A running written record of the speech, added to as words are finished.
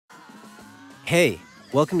Hey,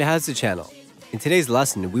 welcome to HOWZA channel. In today's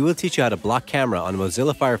lesson, we will teach you how to block camera on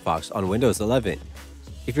Mozilla Firefox on Windows 11.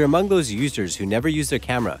 If you're among those users who never use their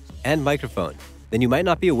camera and microphone, then you might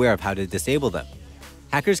not be aware of how to disable them.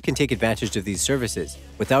 Hackers can take advantage of these services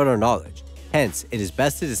without our knowledge. Hence, it is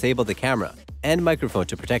best to disable the camera and microphone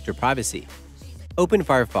to protect your privacy. Open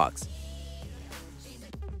Firefox.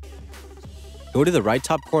 Go to the right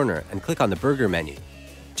top corner and click on the burger menu.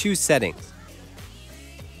 Choose Settings.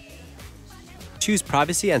 Choose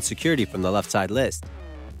Privacy and Security from the left side list.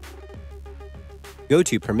 Go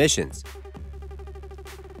to Permissions.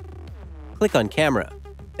 Click on Camera.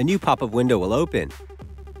 A new pop-up window will open.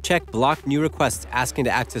 Check Block New Requests asking to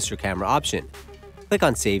access your camera option. Click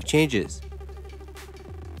on Save Changes.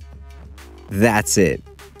 That's it.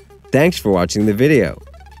 Thanks for watching the video.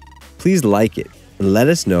 Please like it and let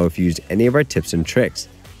us know if you used any of our tips and tricks.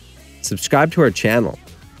 Subscribe to our channel.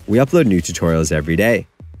 We upload new tutorials every day.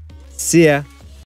 See ya!